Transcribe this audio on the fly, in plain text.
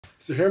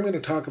So here I'm going to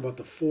talk about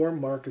the 4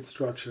 market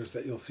structures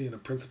that you'll see in the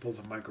Principles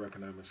of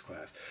Microeconomics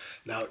class.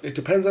 Now, it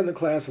depends on the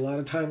class. A lot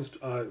of times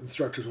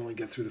instructors only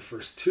get through the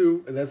first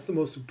 2, and that's the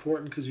most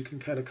important because you can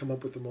kind of come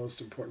up with the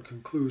most important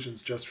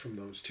conclusions just from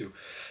those 2.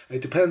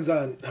 It depends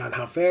on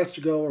how fast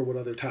you go or what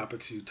other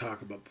topics you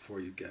talk about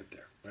before you get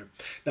there. Right?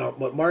 Now,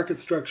 what market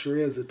structure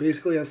is, it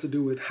basically has to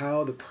do with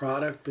how the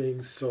product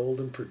being sold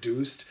and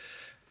produced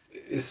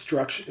is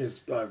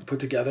put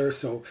together.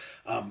 So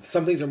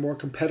some things are more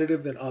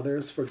competitive than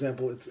others. For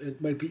example,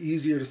 it might be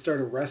easier to start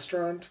a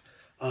restaurant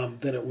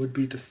than it would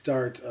be to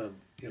start a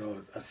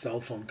cell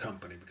phone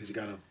company, because you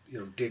got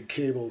to dig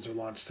cables or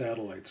launch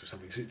satellites or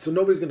something. So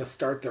nobody's going to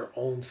start their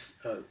own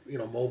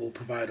mobile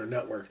provider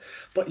network,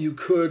 but you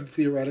could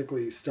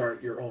theoretically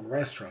start your own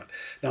restaurant.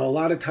 Now, a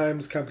lot of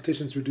times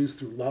competition is reduced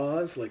through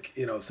laws, like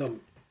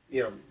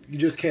you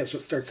just can't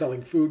start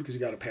selling food because you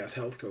got to pass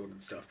health code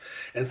and stuff.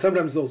 And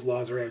sometimes those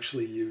laws are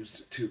actually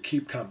used to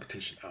keep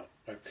competition out.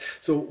 Right?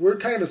 So we're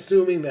kind of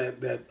assuming that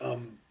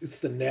it's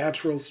the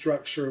natural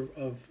structure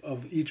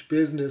of each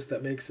business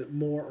that makes it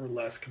more or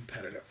less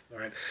competitive. All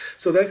right.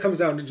 So that comes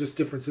down to just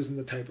differences in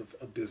the type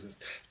of business.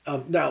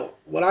 Now,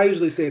 what I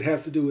usually say, it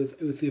has to do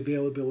with the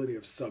availability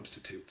of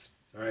substitutes.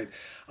 All right.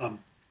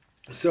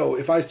 So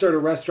if I start a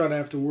restaurant, I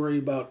have to worry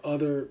about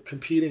other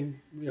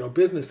competing,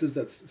 businesses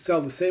that sell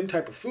the same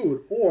type of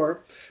food, or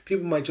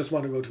people might just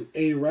want to go to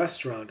a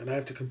restaurant and I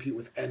have to compete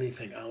with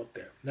anything out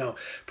there. Now,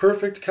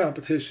 perfect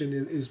competition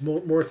is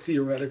more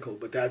theoretical,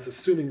 but that's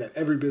assuming that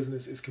every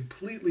business is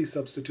completely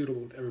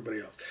substitutable with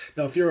everybody else.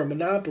 Now, if you're a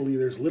monopoly,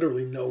 there's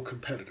literally no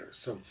competitors.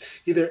 So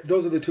either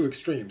those are the 2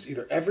 extremes.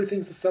 Either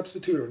everything's a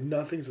substitute or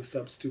nothing's a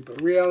substitute, but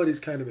reality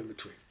is kind of in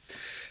between.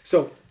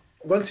 So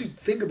once you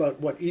think about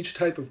what each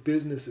type of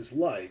business is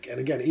like, and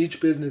again,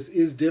 each business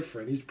is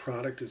different, each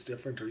product is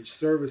different, or each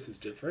service is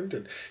different,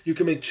 and you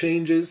can make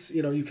changes,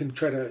 you can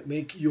try to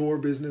make your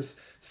business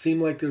seem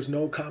like there's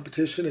no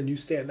competition and you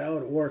stand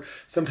out, or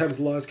sometimes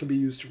laws can be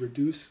used to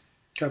reduce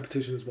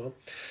competition as well.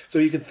 So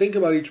you can think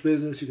about each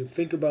business, you can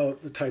think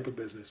about the type of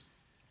business.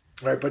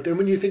 All right, but then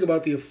when you think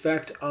about the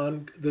effect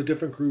on the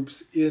different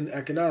groups in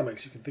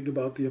economics, you can think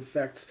about the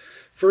effects,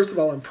 first of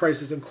all, on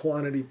prices and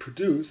quantity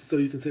produced. So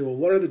you can say, well,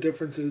 what are the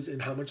differences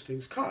in how much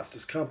things cost?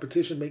 Does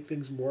competition make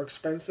things more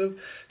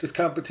expensive? Does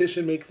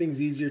competition make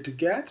things easier to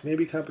get?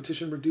 Maybe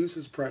competition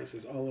reduces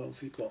prices, all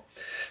else equal.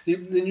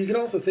 Then you can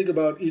also think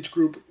about each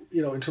group,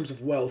 in terms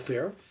of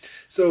welfare.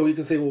 So you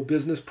can say, well,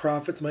 business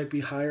profits might be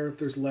higher if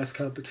there's less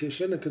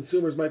competition, and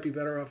consumers might be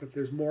better off if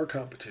there's more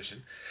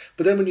competition.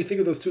 But then when you think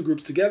of those 2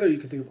 groups together, you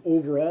can think of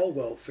overall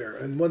welfare.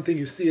 And one thing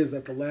you see is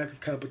that the lack of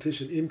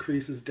competition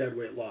increases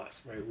deadweight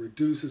loss, right? It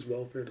reduces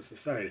welfare to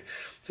society.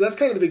 So that's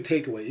kind of the big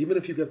takeaway. Even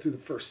if you get through the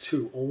first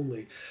 2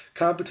 only,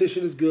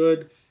 competition is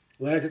good.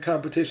 Lack of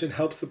competition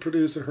helps the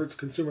producer, hurts the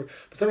consumer.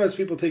 But sometimes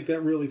people take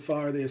that really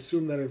far. They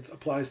assume that it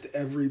applies to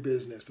every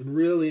business. But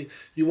really,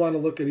 you want to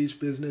look at each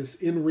business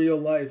in real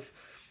life,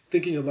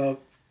 thinking about,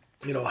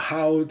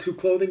 how 2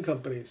 clothing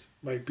companies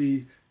might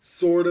be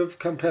sort of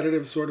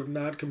competitive, sort of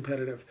not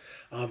competitive.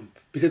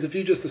 Because if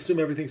you just assume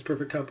everything's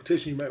perfect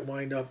competition, you might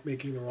wind up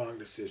making the wrong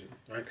decision,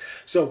 right?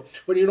 So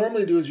what you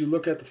normally do is you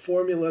look at the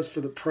formulas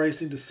for the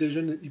pricing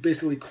decision.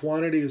 Basically,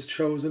 quantity is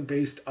chosen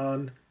based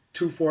on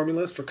 2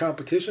 formulas. For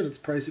competition, it's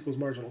price equals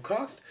marginal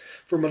cost.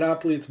 For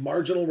monopoly, it's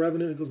marginal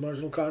revenue equals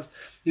marginal cost.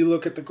 You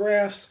look at the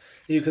graphs,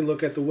 and you can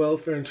look at the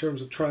welfare in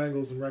terms of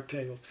triangles and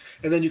rectangles,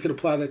 and then you can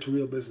apply that to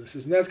real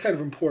businesses. And that's kind of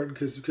important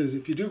because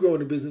if you do go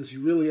into business, you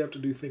really do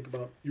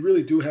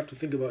have to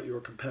think about your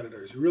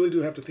competitors. You really do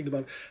have to think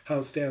about how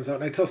it stands out.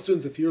 And I tell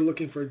students, if you're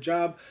looking for a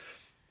job,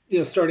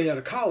 starting out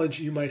of college,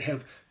 you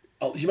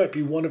might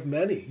be one of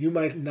many. You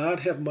might not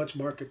have much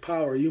market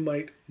power. You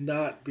might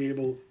not be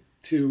able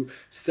to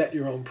set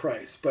your own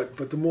price, but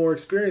the more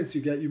experience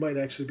you get, you might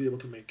actually be able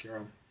to make your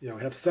own,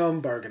 have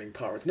some bargaining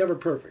power. It's never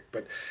perfect,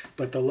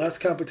 but the less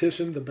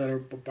competition, the better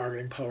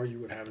bargaining power you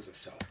would have as a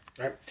seller,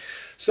 right?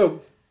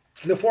 So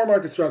the 4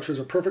 market structures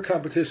are perfect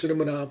competition and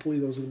monopoly.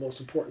 Those are the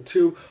most important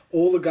 2.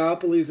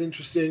 Oligopoly is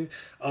interesting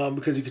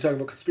because you could talk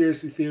about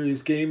conspiracy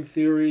theories, game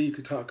theory. You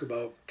could talk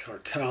about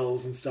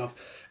cartels and stuff.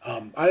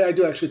 I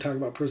do actually talk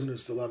about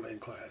prisoner's dilemma in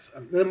class.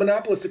 The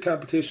monopolistic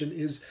competition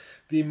is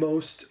the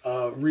most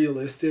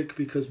realistic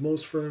because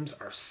most firms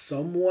are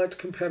somewhat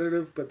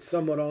competitive, but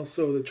somewhat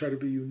also they try to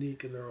be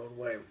unique in their own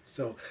way.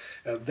 So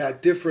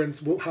that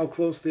difference, how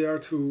close they are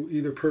to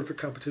either perfect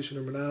competition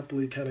or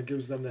monopoly, kind of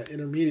gives them that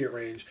intermediate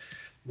range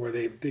where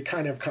they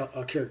kind of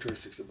have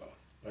characteristics of both.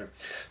 Right.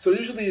 So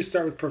usually you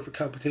start with perfect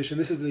competition.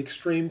 This is an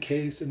extreme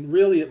case, and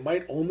really it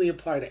might only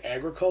apply to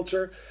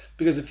agriculture,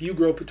 because if you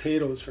grow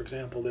potatoes, for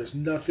example, there's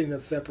nothing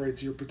that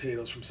separates your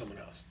potatoes from someone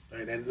else.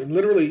 Right? And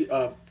literally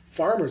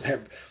farmers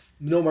have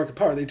no market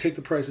power. They take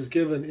the prices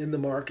given in the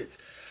markets.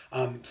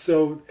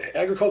 So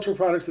agricultural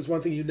products is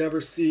one thing you never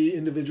see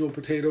individual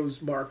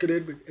potatoes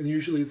marketed, and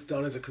usually it's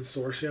done as a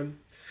consortium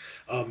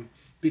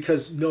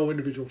because no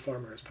individual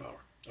farmer has power.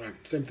 All right,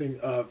 same thing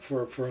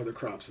for other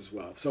crops as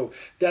well. So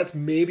that's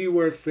maybe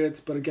where it fits,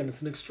 but again,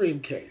 it's an extreme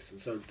case,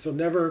 and so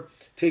never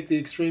take the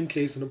extreme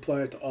case and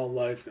apply it to all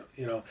life.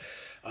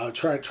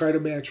 Try to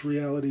match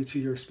reality to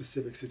your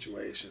specific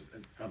situation.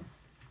 And, all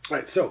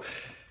right, so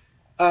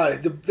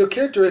the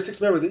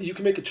characteristics. Remember that you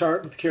can make a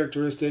chart with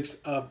characteristics.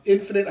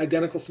 Infinite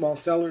identical small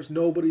sellers.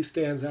 Nobody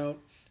stands out.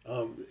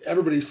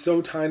 Everybody's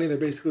so tiny; they're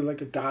basically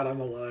like a dot on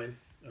the line.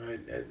 All right.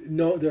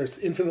 No, there's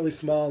infinitely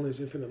small and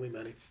there's infinitely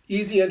many.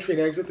 Easy entry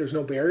and exit. There's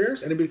no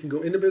barriers. Anybody can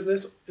go into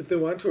business if they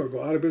want to, or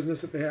go out of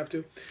business if they have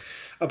to.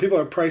 People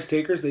are price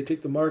takers. They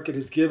take the market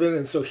as given,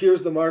 and so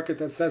here's the market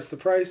that sets the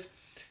price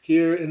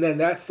here, and then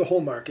that's the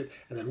whole market.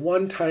 And then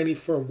one tiny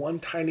firm, one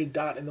tiny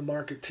dot in the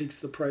market takes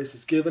the price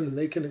as given, and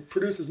they can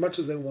produce as much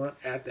as they want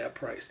at that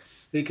price.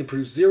 They can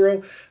produce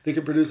zero. They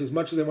can produce as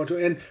much as they want to.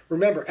 And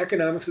remember,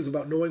 economics is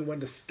about knowing when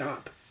to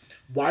stop.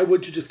 Why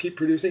would you just keep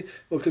producing?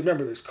 Well, because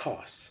remember, there's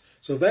costs.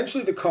 So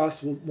eventually the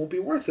cost won't be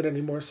worth it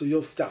anymore, so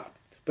you'll stop.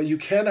 But you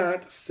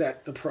cannot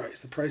set the price.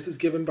 The price is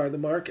given by the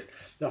market.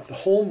 Now, if the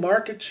whole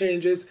market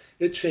changes,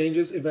 it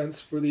changes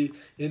events for the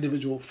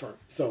individual firm.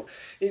 So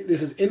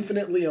this is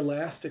infinitely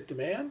elastic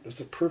demand. It's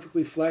a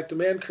perfectly flat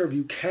demand curve.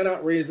 You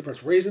cannot raise the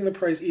price. Raising the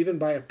price even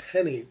by a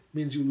penny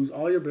means you lose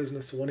all your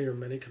business to one of your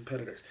many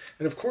competitors.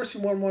 And of course,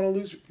 you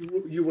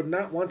would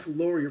not want to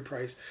lower your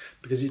price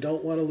because you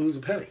don't want to lose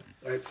a penny.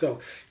 Right? So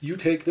you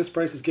take this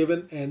price as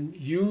given, and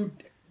you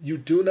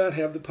do not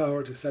have the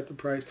power to set the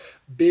price.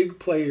 Big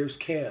players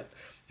can.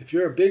 If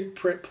you're a big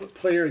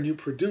player and you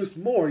produce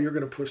more, you're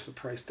going to push the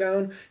price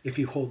down. If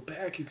you hold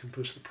back, you can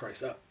push the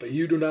price up. But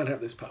you do not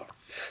have this power.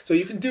 So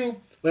you can do,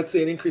 let's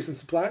say, an increase in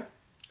supply.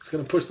 It's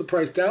going to push the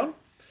price down.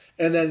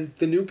 And then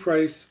the new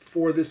price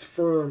for this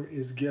firm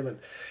is given.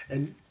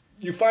 And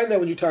you find that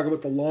when you talk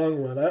about the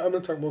long run. I'm going to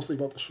talk mostly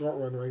about the short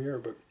run right here.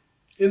 But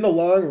in the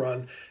long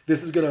run,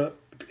 this is going to,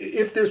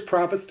 if there's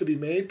profits to be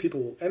made, people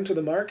will enter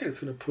the market.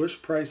 It's going to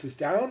push prices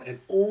down,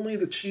 and only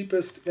the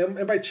cheapest,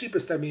 and by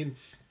cheapest I mean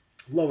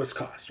lowest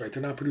cost, right?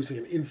 They're not producing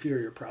an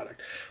inferior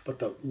product, but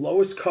the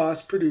lowest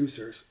cost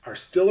producers are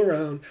still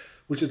around,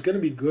 which is going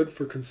to be good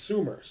for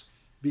consumers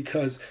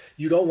because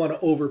you don't want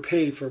to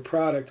overpay for a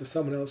product if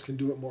someone else can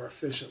do it more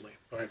efficiently,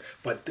 right?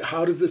 But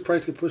how does this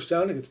price get pushed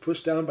down? It gets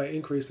pushed down by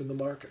increase in the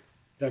market.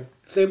 Okay?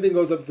 Same thing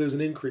goes up if there's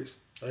an increase,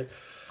 right?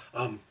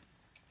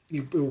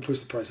 It will push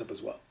the price up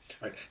as well.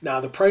 Right. Now,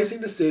 the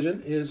pricing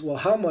decision is, well,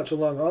 how much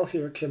along all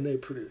here can they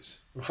produce?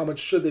 Or how much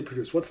should they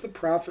produce? What's the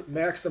profit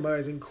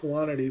maximizing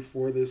quantity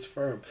for this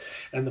firm?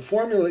 And the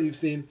formula that you've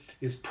seen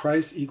is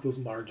price equals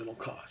marginal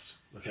cost.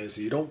 Okay,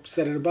 so you don't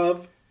set it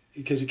above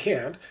because you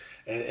can't,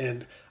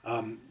 and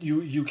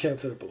you can't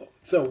set it below.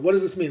 So what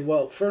does this mean?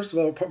 Well, first of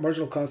all,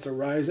 marginal costs are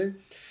rising.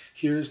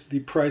 Here's the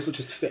price, which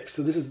is fixed.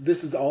 So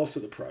this is also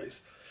the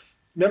price.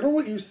 Remember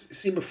what you've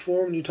seen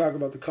before when you talk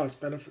about the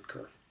cost-benefit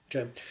curve.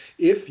 Okay,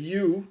 if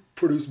you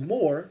produce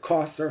more,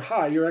 costs are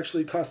high. You're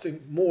actually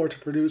costing more to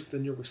produce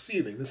than you're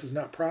receiving. This is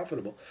not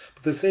profitable. But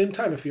at the same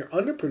time, if you're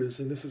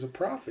underproducing, this is a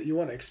profit. You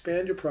want to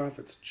expand your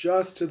profits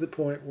just to the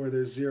point where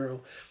there's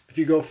zero. If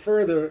you go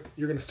further,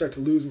 you're going to start to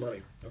lose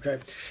money. Okay,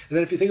 and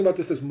then if you think about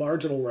this as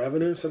marginal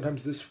revenue,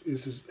 sometimes this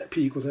is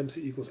P equals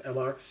MC equals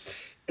MR.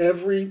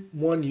 Every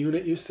one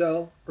unit you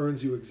sell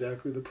earns you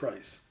exactly the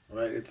price.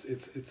 Right?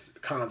 It's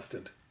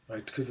constant,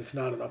 right? Because it's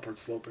not an upward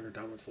sloping or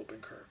downward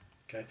sloping curve.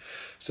 Okay,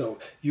 so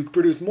you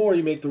produce more,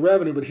 you make the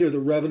revenue, but here the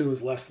revenue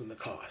is less than the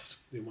cost.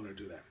 You want to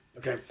do that.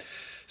 Okay,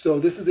 so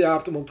this is the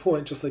optimal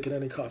point, just like in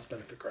any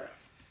cost-benefit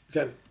graph.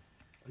 Okay,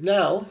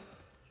 now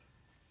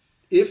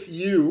if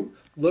you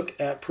look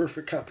at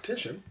perfect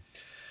competition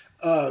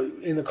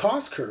in the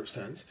cost curve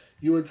sense,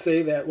 you would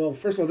say that, well,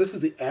 first of all, this is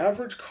the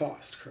average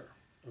cost curve.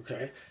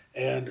 Okay,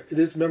 and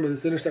this, remember,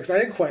 this intersects. I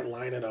didn't quite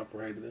line it up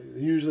right.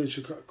 Usually it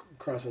should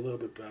cross a little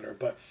bit better,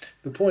 but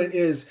the point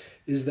is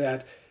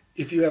that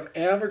if you have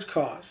average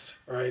costs,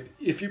 right,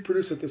 if you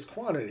produce at this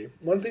quantity,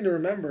 one thing to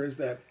remember is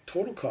that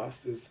total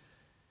cost is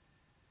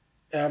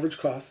average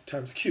cost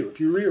times Q. If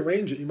you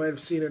rearrange it, you might have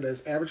seen it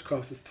as average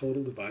cost is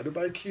total divided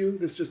by Q.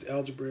 This just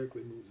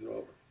algebraically moves it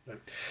over. Right?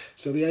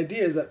 So the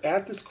idea is that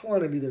at this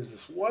quantity, there's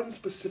this one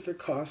specific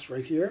cost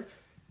right here,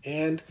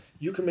 and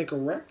you can make a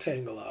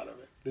rectangle out of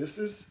it. This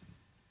is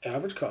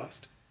average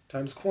cost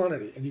times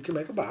quantity, and you can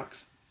make a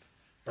box,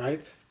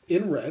 right,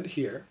 in red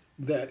here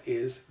that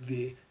is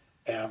the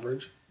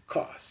average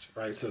cost,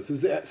 right? So this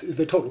is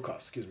the total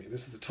cost, excuse me.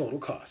 This is the total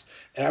cost.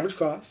 Average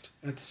cost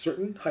at a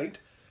certain height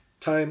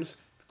times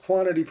the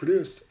quantity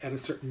produced at a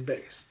certain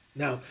base.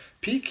 Now,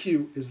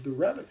 PQ is the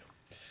revenue.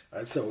 All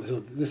right, so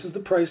this is the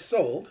price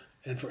sold,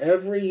 and for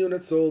every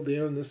unit sold, they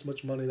earn this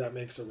much money. That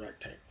makes a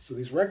rectangle. So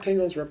these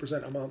rectangles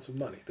represent amounts of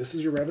money. This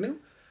is your revenue.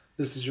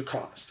 This is your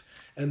cost.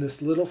 And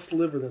this little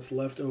sliver that's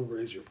left over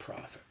is your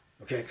profit.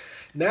 Okay,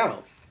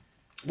 now,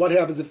 what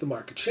happens if the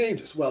market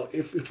changes? Well,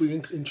 if we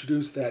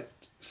introduce that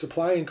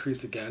supply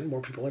increase again, more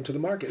people enter the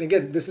market. And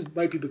again,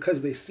 might be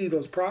because they see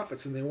those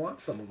profits and they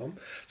want some of them.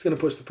 It's going to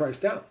push the price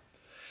down.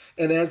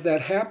 And as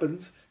that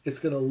happens, it's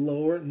going to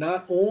lower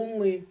not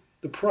only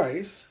the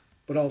price,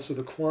 but also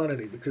the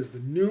quantity, because the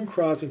new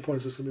crossing point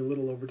is just going to be a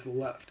little over to the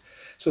left.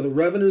 So the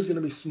revenue is going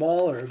to be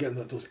smaller. Again,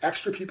 those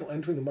extra people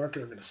entering the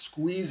market are going to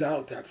squeeze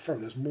out that firm.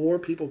 There's more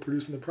people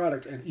producing the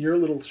product, and your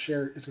little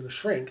share is going to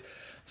shrink.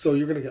 So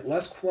you're going to get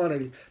less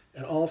quantity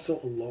and also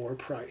a lower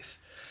price.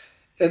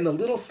 And the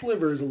little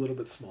sliver is a little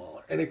bit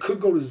smaller. And it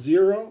could go to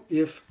zero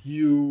if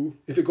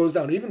it goes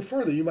down even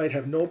further, you might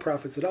have no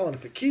profits at all. And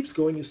if it keeps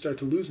going, you start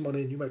to lose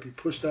money and you might be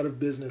pushed out of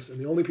business. And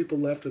the only people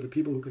left are the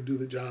people who can do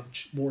the job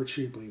more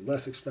cheaply,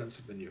 less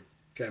expensive than you.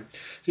 Okay,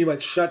 so you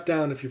might shut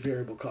down if your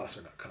variable costs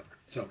are not covered.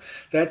 So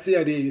that's the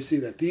idea. You see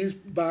that these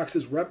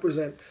boxes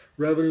represent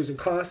revenues and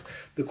costs.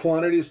 The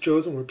quantity is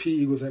chosen where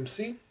P equals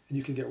MC, and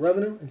you can get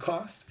revenue and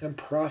cost and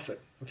profit.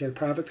 Okay, the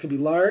profits can be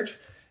large,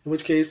 in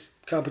which case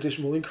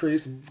competition will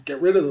increase and get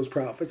rid of those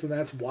profits, and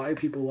that's why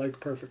people like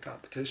perfect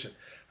competition.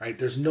 Right?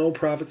 There's no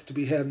profits to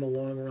be had in the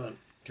long run.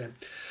 Okay.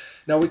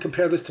 Now we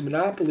compare this to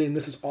monopoly, and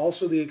this is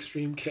also the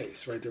extreme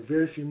case, right? There are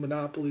very few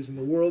monopolies in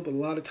the world, but a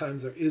lot of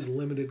times there is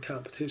limited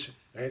competition,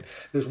 right?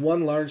 There's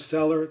one large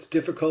seller. It's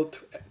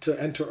difficult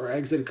to enter or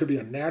exit. It could be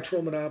a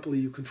natural monopoly.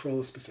 You control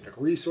a specific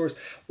resource,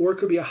 or it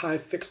could be a high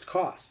fixed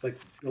cost, like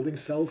building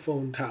cell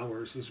phone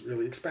towers is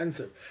really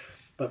expensive,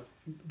 but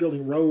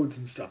building roads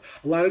and stuff.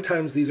 A lot of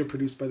times these are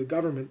produced by the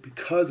government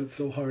because it's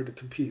so hard to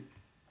compete,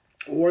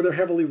 or they're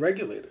heavily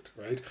regulated,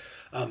 right?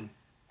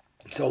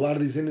 So a lot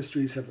of these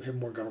industries have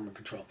more government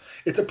control.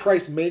 It's a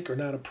price maker,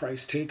 not a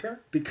price taker,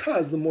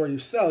 because the more you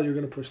sell, you're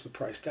going to push the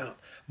price down.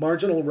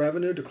 Marginal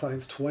revenue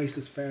declines twice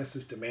as fast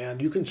as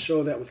demand. You can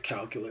show that with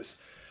calculus,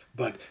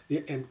 but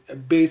and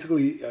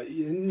basically,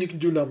 and you can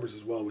do numbers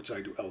as well, which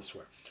I do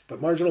elsewhere. But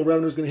marginal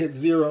revenue is going to hit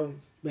zero,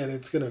 and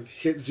it's going to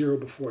hit zero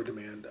before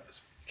demand does.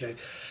 Okay,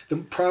 the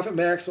profit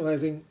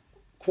maximizing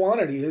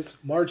quantity is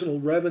marginal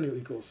revenue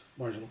equals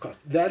marginal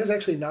cost. That is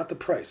actually not the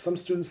price. Some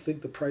students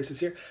think the price is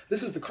here.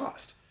 This is the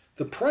cost.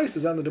 The price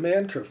is on the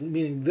demand curve,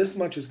 meaning this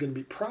much is going to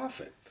be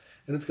profit,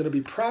 and it's going to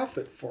be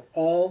profit for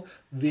all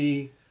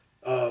the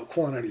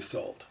quantity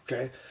sold,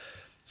 okay?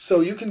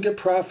 So you can get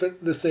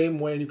profit the same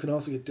way, and you can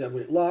also get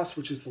deadweight loss,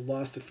 which is the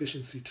lost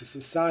efficiency to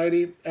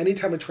society.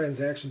 Anytime a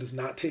transaction does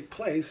not take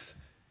place,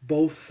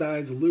 both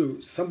sides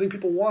lose. Something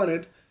people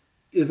wanted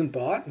isn't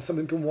bought, and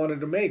something people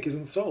wanted to make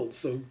isn't sold.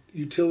 So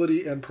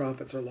utility and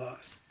profits are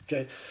lost,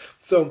 okay?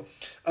 So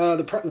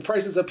the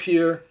price is up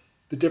here.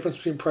 The difference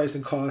between price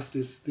and cost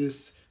is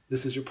this.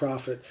 This is your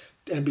profit.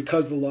 And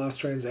because the lost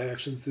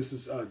transactions, this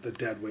is the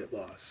deadweight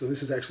loss. So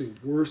this is actually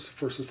worse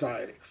for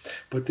society.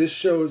 But this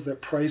shows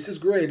that price is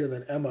greater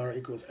than MR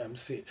equals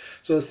MC.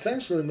 So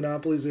essentially,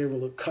 monopolies are able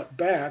to cut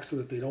back so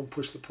that they don't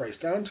push the price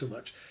down too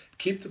much,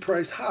 keep the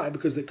price high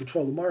because they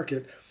control the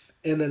market,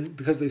 and then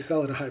because they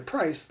sell at a high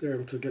price, they're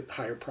able to get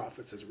higher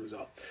profits as a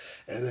result.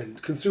 And then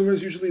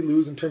consumers usually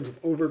lose in terms of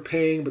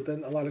overpaying, but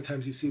then a lot of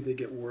times you see they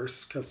get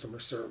worse customer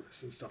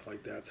service and stuff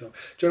like that. So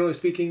generally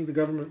speaking, the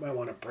government might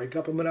want to break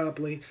up a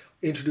monopoly,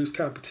 introduce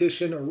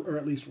competition, or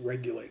at least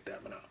regulate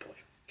that monopoly.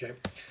 Okay.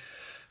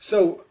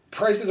 So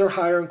prices are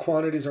higher and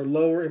quantities are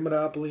lower in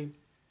monopoly.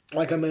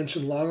 Like I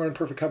mentioned, long-run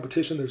perfect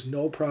competition, there's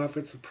no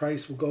profits. The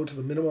price will go to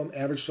the minimum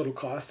average total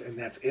cost, and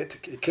that's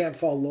it. It can't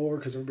fall lower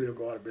because everybody will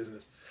go out of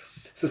business.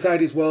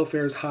 Society's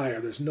welfare is higher.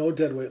 There's no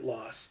deadweight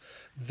loss.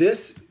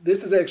 This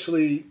is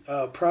actually,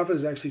 profit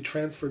is actually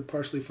transferred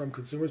partially from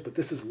consumers, but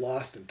this is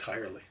lost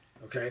entirely,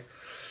 okay?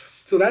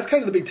 So that's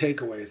kind of the big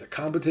takeaway, is that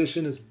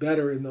competition is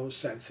better in those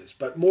senses,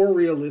 but more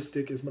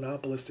realistic is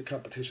monopolistic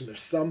competition.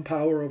 There's some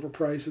power over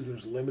prices.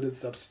 There's limited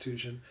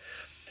substitution.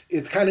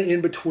 It's kind of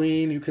in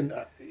between. You can,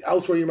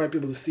 elsewhere you might be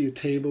able to see a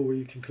table where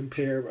you can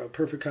compare.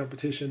 Perfect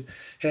competition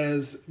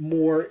has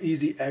more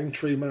easy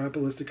entry.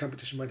 Monopolistic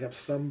competition might have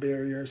some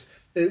barriers.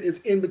 It's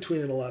in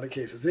between in a lot of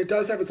cases. It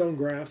does have its own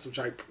graphs, which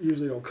I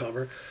usually don't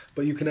cover,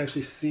 but you can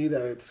actually see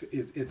that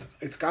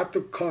it's got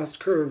the cost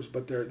curves,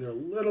 but they're a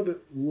little bit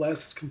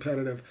less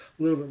competitive,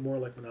 a little bit more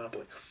like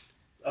monopoly.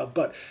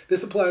 But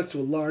this applies to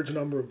a large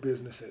number of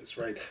businesses,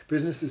 right?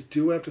 Businesses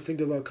do have to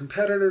think about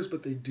competitors,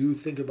 but they do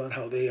think about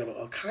how they have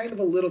a kind of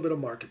a little bit of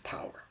market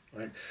power,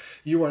 right?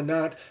 You are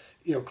not,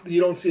 you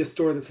don't see a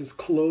store that says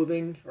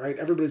clothing, right?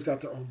 Everybody's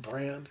got their own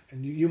brand,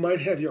 and you might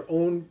have your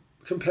own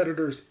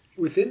competitors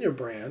within your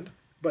brand,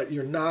 but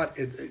you're not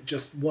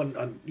just one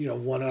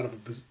out of a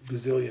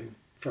bazillion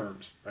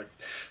firms, right?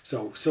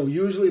 So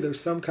usually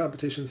there's some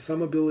competition,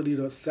 some ability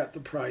to set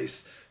the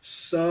price,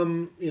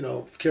 some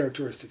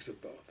characteristics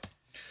of both.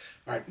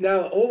 All right,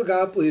 now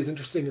oligopoly is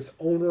interesting in its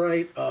own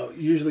right.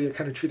 Usually I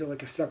kind of treat it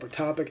like a separate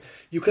topic.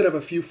 You could have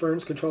a few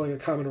firms controlling a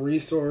common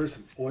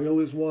resource. Oil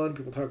is one.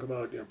 People talk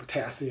about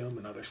potassium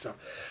and other stuff.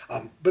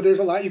 But there's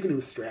a lot you can do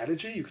with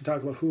strategy. You can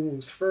talk about who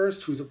moves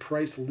first, who's a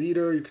price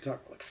leader. You can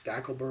talk about like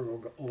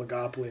Stackelberg,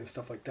 oligopoly, and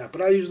stuff like that.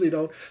 But I usually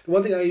don't. The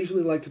one thing I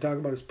usually like to talk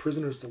about is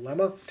prisoner's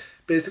dilemma.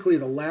 Basically,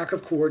 the lack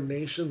of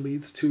coordination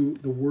leads to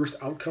the worst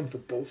outcome for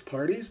both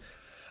parties.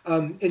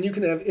 And you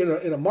can have,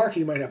 in a market,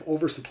 you might have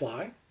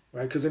oversupply,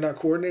 right? Because they're not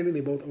coordinating,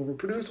 they both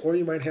overproduce, or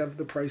you might have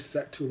the price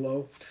set too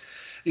low.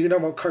 You can talk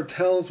about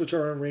cartels, which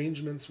are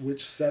arrangements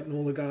which set an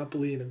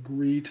oligopoly and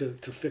agree to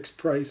fix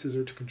prices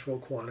or to control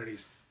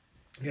quantities.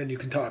 Again, you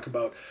can talk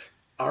about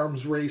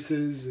arms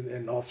races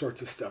and all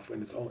sorts of stuff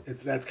when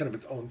that's kind of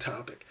its own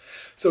topic.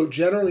 So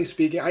generally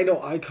speaking, I know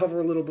I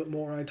cover a little bit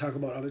more. I talk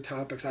about other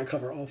topics. I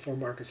cover all four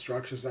market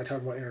structures. I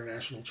talk about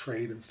international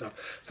trade and stuff.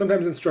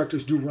 Sometimes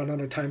instructors do run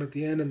out of time at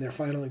the end and their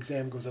final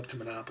exam goes up to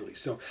monopoly.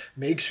 So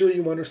make sure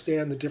you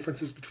understand the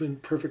differences between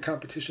perfect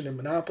competition and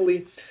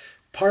monopoly.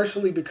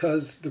 Partially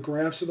because the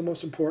graphs are the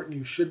most important.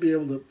 You should be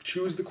able to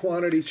choose the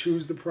quantity,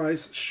 choose the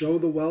price, show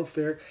the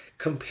welfare,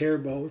 compare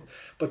both.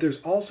 But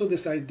there's also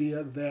this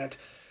idea that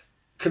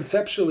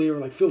conceptually or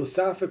like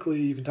philosophically,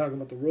 you can talk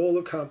about the role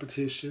of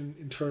competition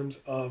in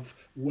terms of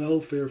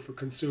welfare for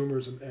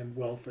consumers and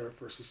welfare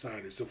for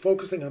society. So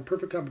focusing on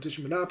perfect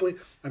competition monopoly,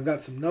 I've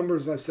got some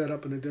numbers I've set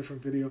up in a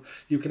different video.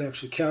 You can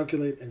actually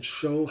calculate and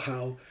show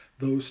how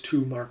those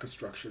two market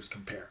structures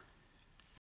compare.